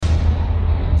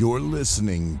You're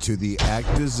listening to the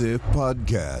Act As If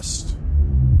podcast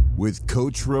with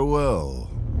Coach Roel.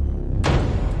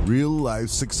 Real life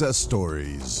success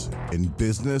stories in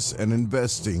business and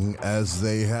investing as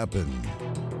they happen.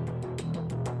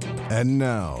 And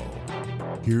now,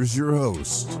 here's your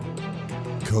host,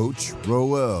 Coach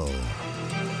Roel.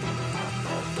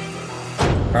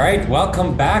 All right,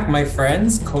 welcome back, my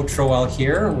friends. Coach Roel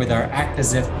here with our Act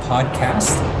As If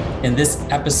podcast. In this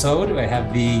episode, I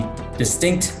have the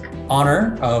distinct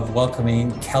honor of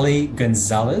welcoming Kelly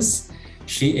Gonzalez.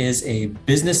 She is a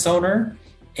business owner,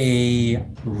 a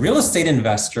real estate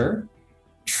investor,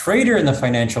 trader in the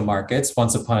financial markets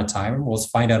once upon a time. We'll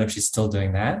find out if she's still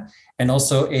doing that. And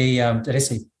also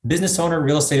business owner,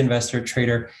 real estate investor,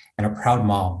 trader, and a proud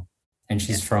mom. And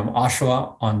she's from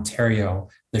Oshawa, Ontario,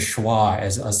 the Schwa,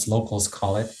 as us locals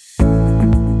call it.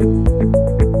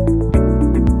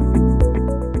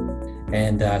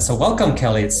 And so welcome,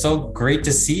 Kelly. It's so great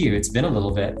to see you. It's been a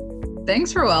little bit.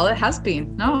 Thanks, Roel. It has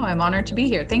been. No, I'm honored to be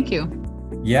here. Thank you.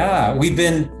 Yeah, we've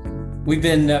been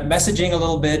messaging a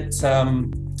little bit, a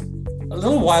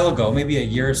little while ago, maybe a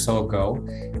year or so ago.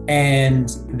 And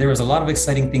there was a lot of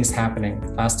exciting things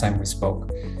happening last time we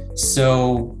spoke.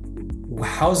 So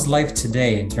how's life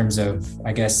today in terms of,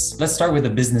 I guess, let's start with the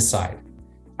business side.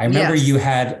 I remember you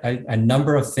had a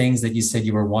number of things that you said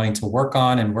you were wanting to work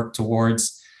on and work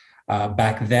towards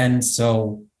back then.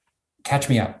 So catch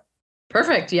me up.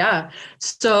 Perfect. Yeah.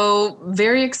 So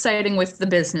very exciting with the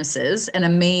businesses and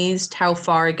amazed how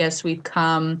far I guess we've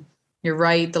come. You're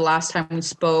right. The last time we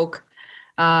spoke,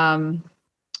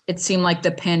 it seemed like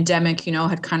the pandemic,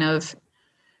 had kind of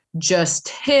just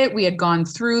hit. We had gone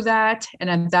through that. And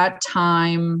at that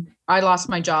time, I lost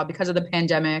my job because of the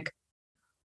pandemic.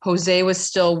 Jose was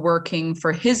still working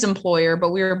for his employer, but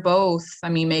we were both,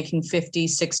 making 50,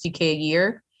 60K a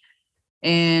year.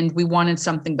 And we wanted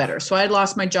something better. So I had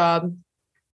lost my job,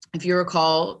 if you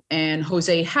recall, and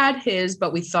Jose had his,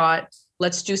 but we thought,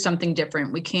 let's do something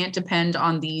different. We can't depend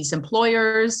on these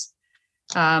employers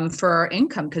for our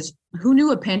income, because who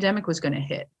knew a pandemic was going to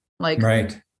hit?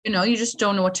 Right. You just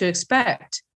don't know what to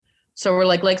expect. So we're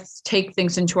like, let's take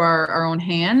things into our own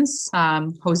hands.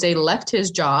 Jose left his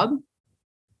job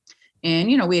and,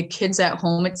 we had kids at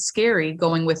home. It's scary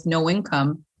going with no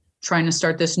income, trying to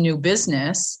start this new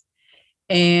business.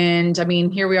 And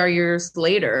here we are years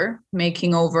later,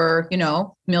 making over,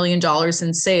 $1 million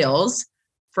in sales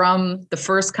from the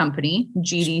first company,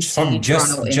 GDC. From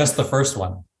just the first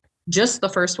one. Just the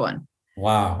first one.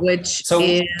 Wow.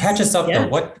 Catch us up though.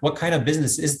 What kind of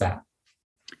business is that?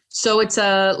 So it's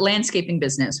a landscaping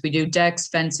business. We do decks,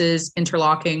 fences,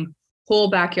 interlocking, whole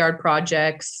backyard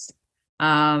projects.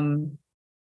 And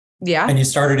you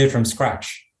started it from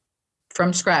scratch?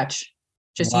 From scratch.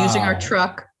 Just using our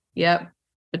truck. Yep.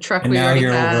 The truck and we now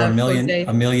you're have, over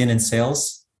a million in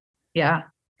sales? Yeah.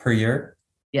 Per year?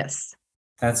 Yes.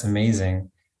 That's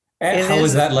amazing. And how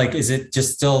is that like? Is it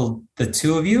just still the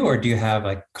two of you, or do you have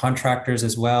like contractors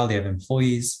as well? Do you have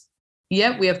employees?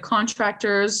 Yep. We have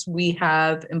contractors. We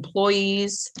have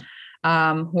employees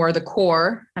who are the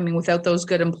core. Without those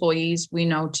good employees, we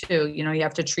know too, you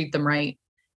have to treat them right,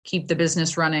 keep the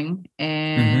business running.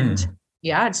 And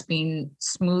it's been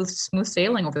smooth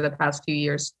sailing over the past few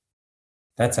years.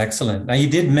 That's excellent. Now you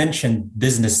did mention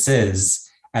businesses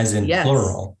as in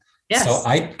plural. Yes. So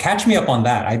catch me up on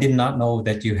that. I did not know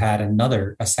that you had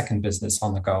a second business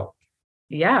on the go.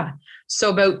 Yeah. So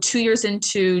about 2 years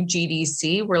into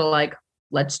GDC, we're like,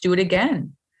 let's do it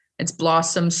again. It's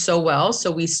blossomed so well. So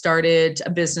we started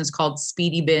a business called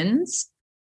Speedy Bins,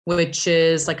 which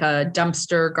is like a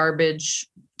dumpster garbage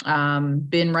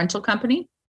bin rental company.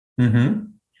 Mm-hmm.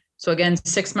 So again,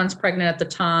 6 months pregnant at the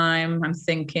time. I'm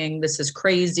thinking this is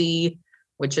crazy,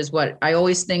 which is what I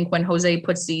always think when Jose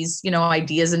puts these,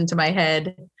 ideas into my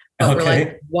head. But we're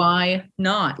like, why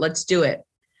not? Let's do it.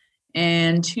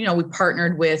 And, we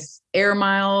partnered with Air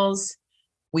Miles.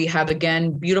 We have,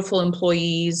 again, beautiful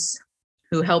employees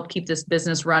who help keep this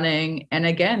business running. And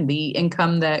again, the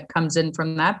income that comes in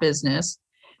from that business,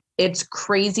 it's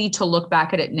crazy to look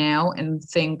back at it now and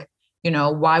think,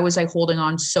 why was I holding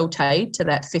on so tight to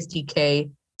that 50K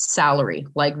salary?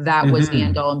 Like that was the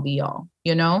end all and be all,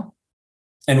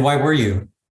 And why were you?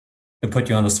 To put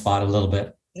you on the spot a little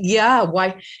bit. Yeah.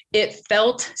 Why? It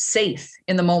felt safe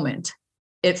in the moment.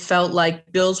 It felt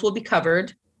like bills will be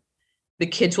covered. The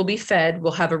kids will be fed.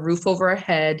 We'll have a roof over our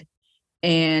head.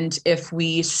 And if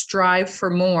we strive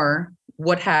for more,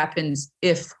 what happens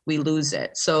if we lose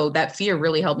it? So that fear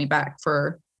really held me back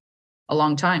for a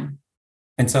long time.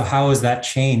 And so how has that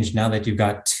changed now that you've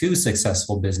got two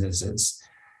successful businesses?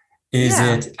 Is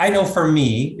it, I know for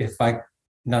me, if I,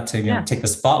 not to take the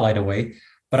spotlight away,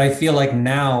 But I feel like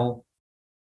now,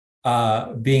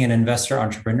 being an investor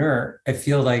entrepreneur, I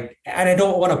feel like, and I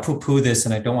don't want to poo-poo this,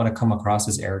 and I don't want to come across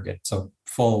as arrogant. So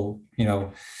full,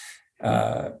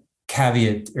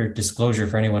 caveat or disclosure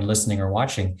for anyone listening or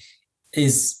watching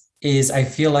is I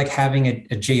feel like having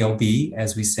a job,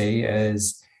 as we say,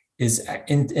 is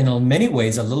in many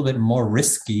ways a little bit more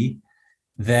risky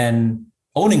than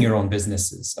owning your own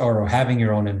businesses or having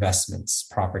your own investments,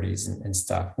 properties and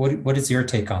stuff. What is your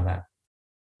take on that?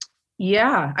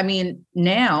 Yeah, I mean,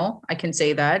 now I can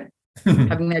say that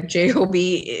having that job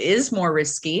is more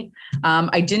risky.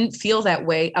 I didn't feel that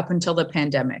way up until the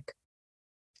pandemic.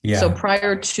 Yeah. So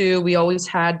prior to, we always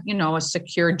had, a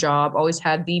secure job, always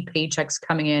had the paychecks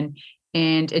coming in,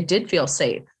 and it did feel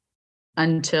safe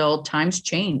until times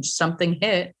changed. Something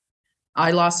hit.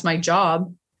 I lost my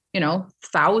job.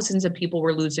 Thousands of people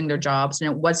were losing their jobs,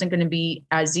 and it wasn't going to be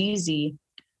as easy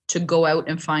to go out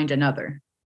and find another.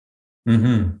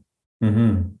 Mm-hmm.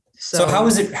 Mm-hmm. So how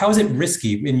is it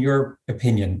risky in your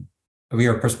opinion, or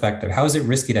your perspective? How is it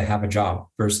risky to have a job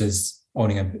versus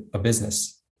owning a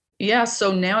business? Yeah.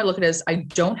 So now I look at it as I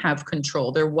don't have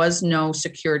control. There was no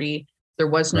security. There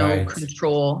was no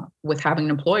control with having an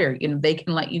employer. They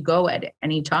can let you go at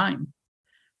any time.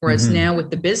 Whereas now with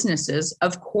the businesses,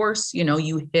 of course,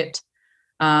 you hit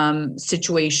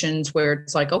situations where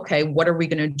it's like, okay, what are we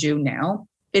going to do now?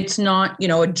 It's not,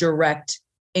 a direct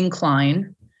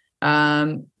incline.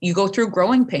 You go through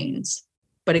growing pains.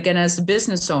 But again, as a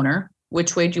business owner,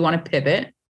 which way do you want to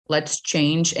pivot? Let's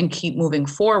change and keep moving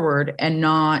forward, and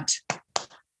not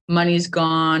money's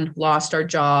gone, lost our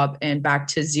job, and back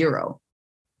to zero.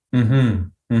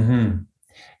 Mm-hmm. Mm-hmm.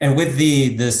 And with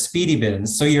the speedy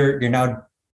bins, so you're now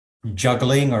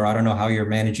juggling, or I don't know how you're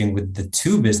managing with the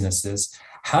two businesses.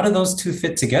 How do those two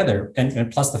fit together? And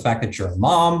plus the fact that you're a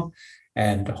mom,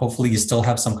 and hopefully you still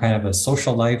have some kind of a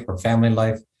social life or family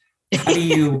life. How do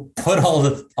you put all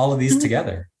of these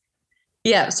together?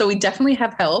 Yeah, so we definitely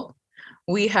have help.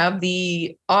 We have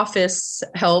the office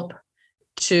help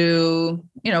to,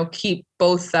 keep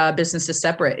both businesses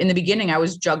separate. In the beginning, I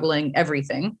was juggling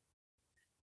everything.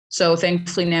 So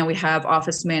thankfully now we have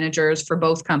office managers for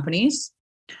both companies.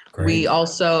 Great. We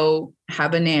also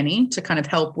have a nanny to kind of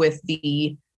help with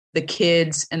the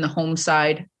kids and the home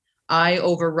side. I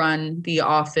overrun the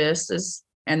offices,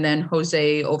 and then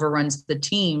Jose overruns the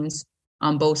teams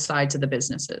on both sides of the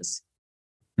businesses.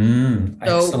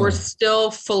 So we're still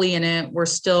fully in it. We're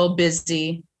still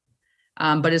busy,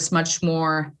 but it's much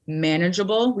more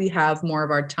manageable. We have more of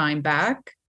our time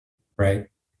back. Right.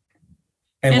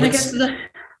 And I guess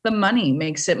the money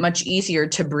makes it much easier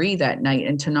to breathe at night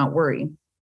and to not worry.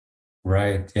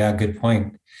 Right. Yeah, good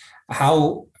point.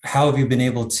 How have you been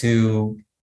able to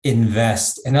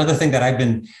invest? Another thing that I've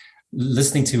been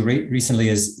listening to recently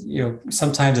is,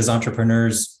 sometimes as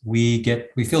entrepreneurs, we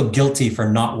feel guilty for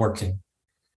not working,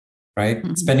 right?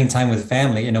 Mm-hmm. Spending time with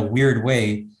family in a weird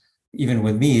way. Even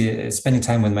with me, spending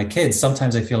time with my kids,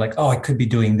 sometimes I feel like, oh, I could be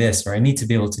doing this, or I need to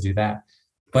be able to do that.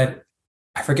 But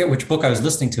I forget which book I was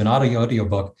listening to, an audio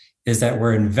book, is that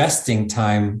we're investing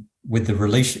time with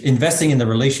investing in the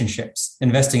relationships,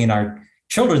 investing in our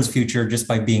children's future just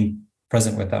by being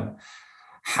present with them.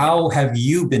 How have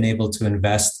you been able to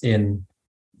invest in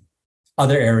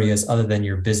other areas other than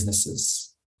your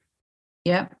businesses?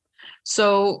 Yeah.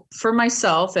 So for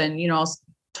myself, and, I'll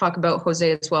talk about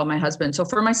Jose as well, my husband. So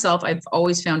for myself, I've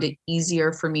always found it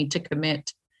easier for me to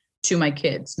commit to my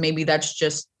kids. Maybe that's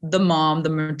just the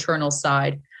maternal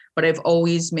side, but I've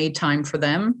always made time for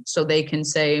them so they can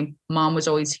say, Mom was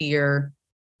always here,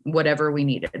 whatever we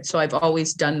needed. So I've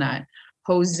always done that.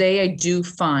 Jose, I do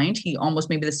find he almost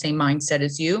maybe the same mindset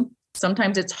as you.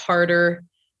 Sometimes it's harder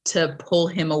to pull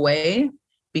him away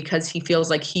because he feels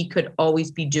like he could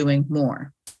always be doing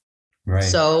more. Right.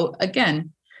 So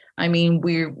again,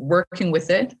 we're working with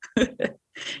it.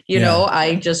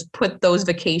 I just put those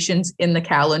vacations in the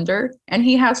calendar, and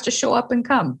he has to show up and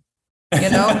come.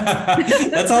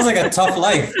 That sounds like a tough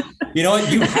life. You know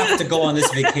what? You have to go on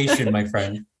this vacation, my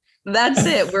friend. That's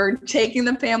it. We're taking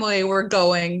the family, we're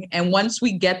going. And once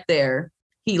we get there,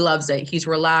 he loves it. He's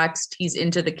relaxed. He's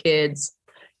into the kids.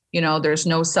 There's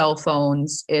no cell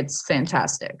phones. It's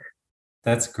fantastic.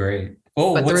 That's great.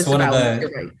 Oh, but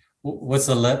what's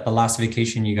the last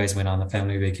vacation you guys went on, the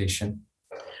family vacation?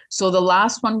 So the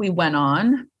last one we went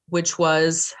on, which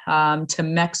was to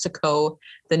Mexico,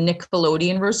 the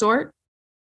Nickelodeon Resort.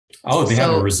 Oh, they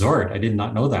have a resort. I did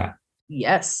not know that.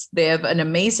 Yes, they have an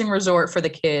amazing resort for the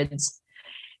kids.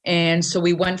 And so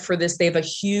we went for this. They have a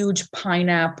huge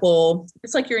pineapple.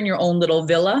 It's like you're in your own little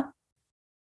villa.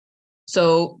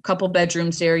 So a couple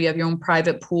bedrooms there. You have your own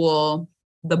private pool,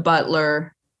 the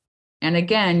butler. And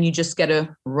again, you just get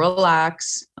to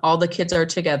relax. All the kids are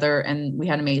together and we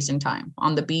had an amazing time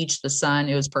on the beach, the sun,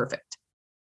 it was perfect.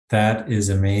 That is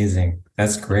amazing.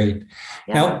 That's great.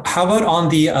 Yeah. Now, how about on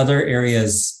the other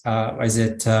areas? Are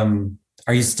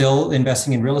you still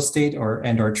investing in real estate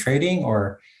or trading,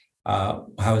 or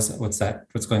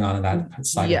what's going on in that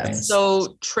side of things?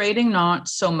 So trading, not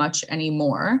so much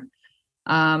anymore.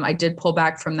 I did pull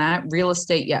back from that. Real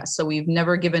estate, yes. So we've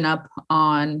never given up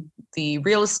on the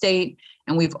real estate,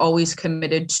 and we've always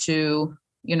committed to,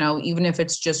 even if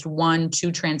it's just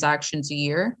 1-2 transactions a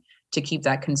year, to keep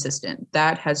that consistent.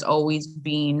 That has always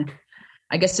been,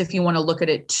 I guess, if you want to look at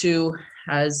it too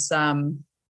as,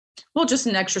 just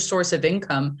an extra source of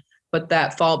income, but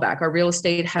that fallback. Our real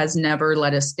estate has never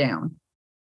let us down.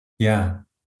 Yeah.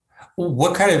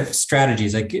 What kind of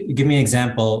strategies? Like, give me an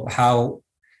example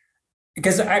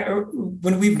because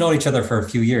when we've known each other for a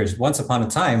few years, once upon a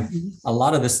time, a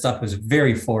lot of this stuff was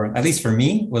very foreign, at least for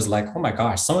me, was like, oh my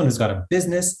gosh, someone who's got a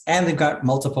business and they've got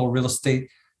multiple real estate.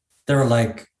 They're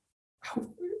like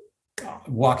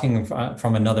walking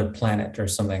from another planet or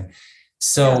something.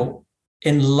 So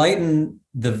enlighten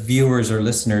the viewers or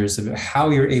listeners of how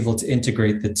you're able to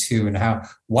integrate the two, and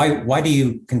why do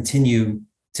you continue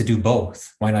to do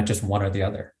both? Why not just one or the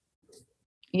other?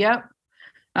 Yep.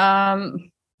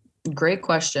 Great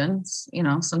questions.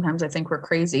 Sometimes I think we're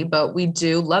crazy, but we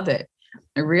do love it.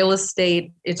 Real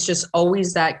estate, it's just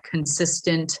always that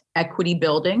consistent equity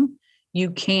building. You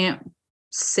can't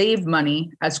save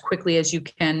money as quickly as you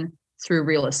can through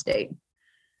real estate.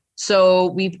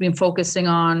 So we've been focusing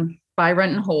on buy,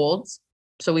 rent, and holds.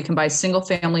 So we can buy single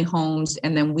family homes,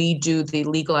 and then we do the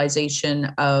legalization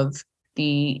of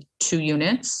the 2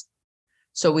 units.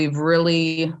 So we've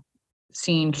really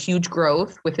seen huge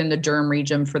growth within the Durham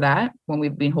region for that when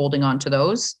we've been holding on to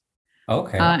those.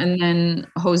 Okay. And then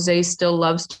Jose still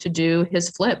loves to do his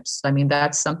flips. I mean,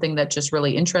 that's something that just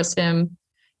really interests him.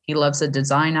 He loves the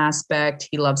design aspect.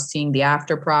 He loves seeing the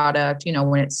after product,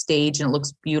 when it's staged and it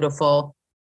looks beautiful.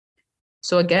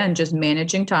 So again, just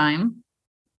managing time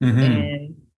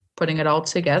and putting it all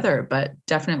together. But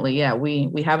definitely,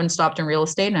 we haven't stopped in real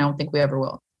estate, and I don't think we ever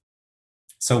will.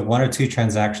 So 1 or 2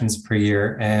 transactions per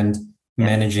year, and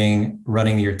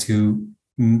running your 2.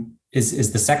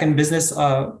 Is the second business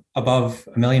above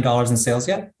 $1 million in sales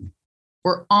yet?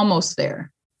 We're almost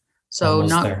there. So almost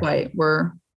not there. Quite.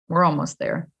 We're almost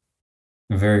there.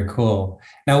 Very cool.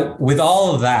 Now, with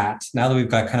all of that, now that we've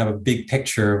got kind of a big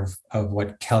picture of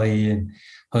what Kelly and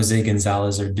Jose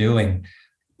Gonzalez are doing,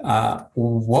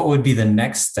 what would be the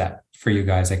next step for you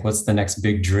guys? Like, what's the next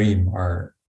big dream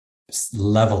or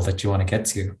level that you want to get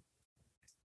to?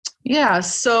 Yeah.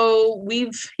 So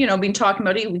we've, been talking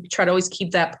about it. We try to always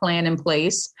keep that plan in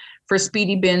place. For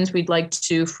Speedy Bins, we'd like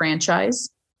to franchise.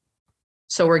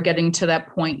 So we're getting to that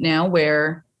point now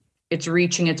where it's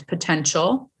reaching its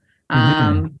potential.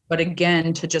 But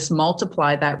again, to just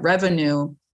multiply that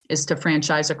revenue is to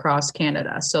franchise across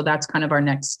Canada. So that's kind of our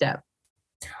next step.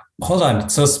 Hold on.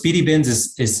 So Speedy Bins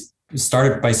is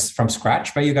started from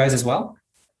scratch by you guys as well?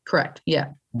 Correct.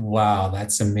 Yeah. Wow.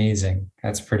 That's amazing.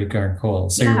 That's pretty darn cool.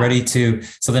 So you're ready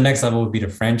so the next level would be to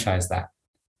franchise that.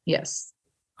 Yes.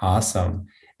 Awesome.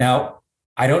 Now,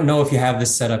 I don't know if you have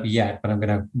this set up yet, but I'm going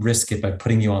to risk it by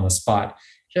putting you on the spot.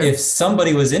 Sure. If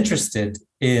somebody was interested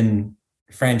in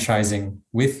franchising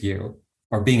with you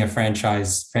or being a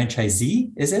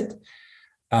franchisee, is it?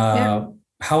 How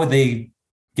would they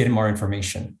get more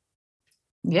information?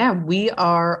 Yeah, we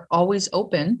are always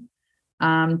open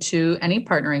to any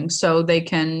partnering. So we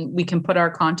can put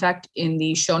our contact in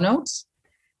the show notes,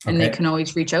 and they can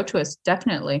always reach out to us.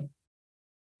 Definitely.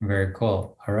 Very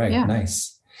cool. All right. Yeah.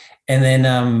 Nice. And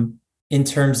then in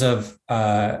terms of,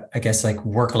 I guess, like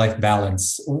work-life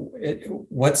balance,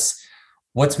 what's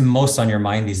most on your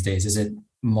mind these days? Is it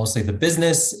mostly the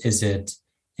business? Is it,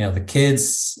 the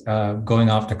kids going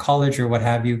off to college or what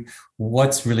have you?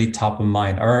 What's really top of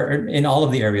mind, or in all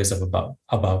of the areas of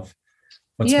above?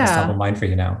 What's top of mind for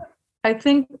you now? I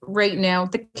think right now,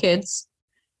 the kids,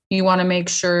 you want to make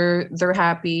sure they're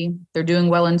happy, they're doing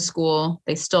well in school,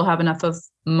 they still have enough of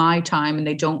my time, and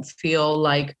they don't feel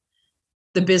like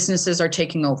the businesses are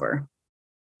taking over.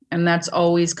 And that's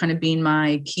always kind of been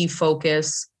my key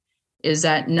focus, is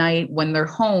at night when they're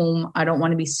home, I don't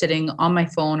want to be sitting on my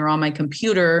phone or on my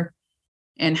computer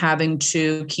and having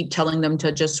to keep telling them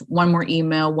to just one more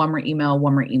email.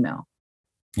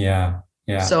 Yeah.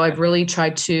 Yeah. So I've really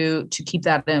tried to keep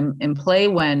that in play.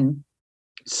 When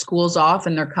school's off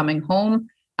and they're coming home,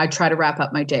 I try to wrap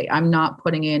up my day. I'm not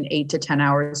putting in 8 to 10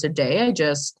 hours a day.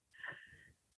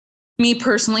 Me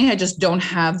personally, I just don't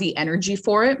have the energy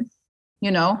for it.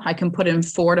 I can put in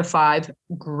 4 to 5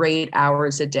 great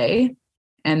hours a day.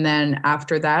 And then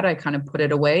after that, I kind of put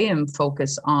it away and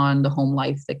focus on the home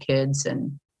life, the kids,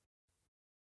 and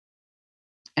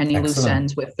any loose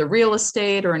ends with the real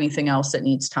estate or anything else that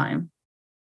needs time.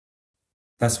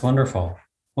 That's wonderful.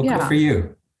 Well, good for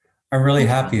you. I'm really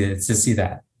happy to see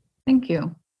that. Thank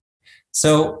you.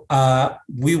 So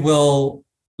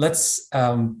let's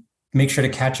make sure to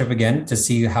catch up again to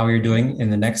see how you're doing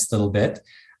in the next little bit.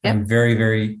 Yep. I'm very,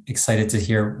 very excited to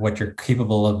hear what you're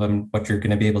capable of and what you're going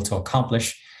to be able to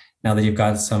accomplish now that you've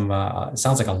got some, it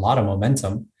sounds like a lot of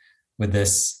momentum with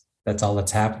this. That's all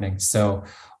that's happening. So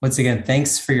once again,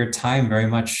 thanks for your time very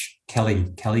much, Kelly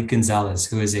Gonzalez,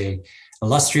 who is a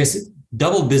illustrious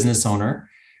double business owner,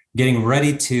 getting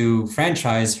ready to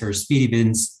franchise her Speedy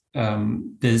Bins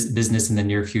business in the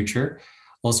near future.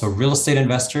 Also a real estate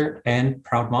investor and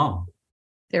proud mom.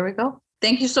 There we go.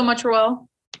 Thank you so much, Roel.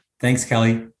 Thanks,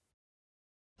 Kelly.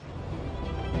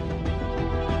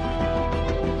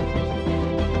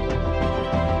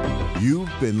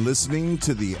 You've been listening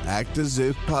to the Act As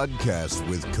If podcast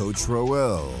with Coach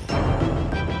Roel.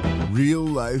 Real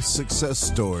life success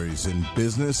stories in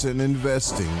business and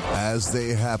investing as they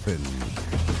happen.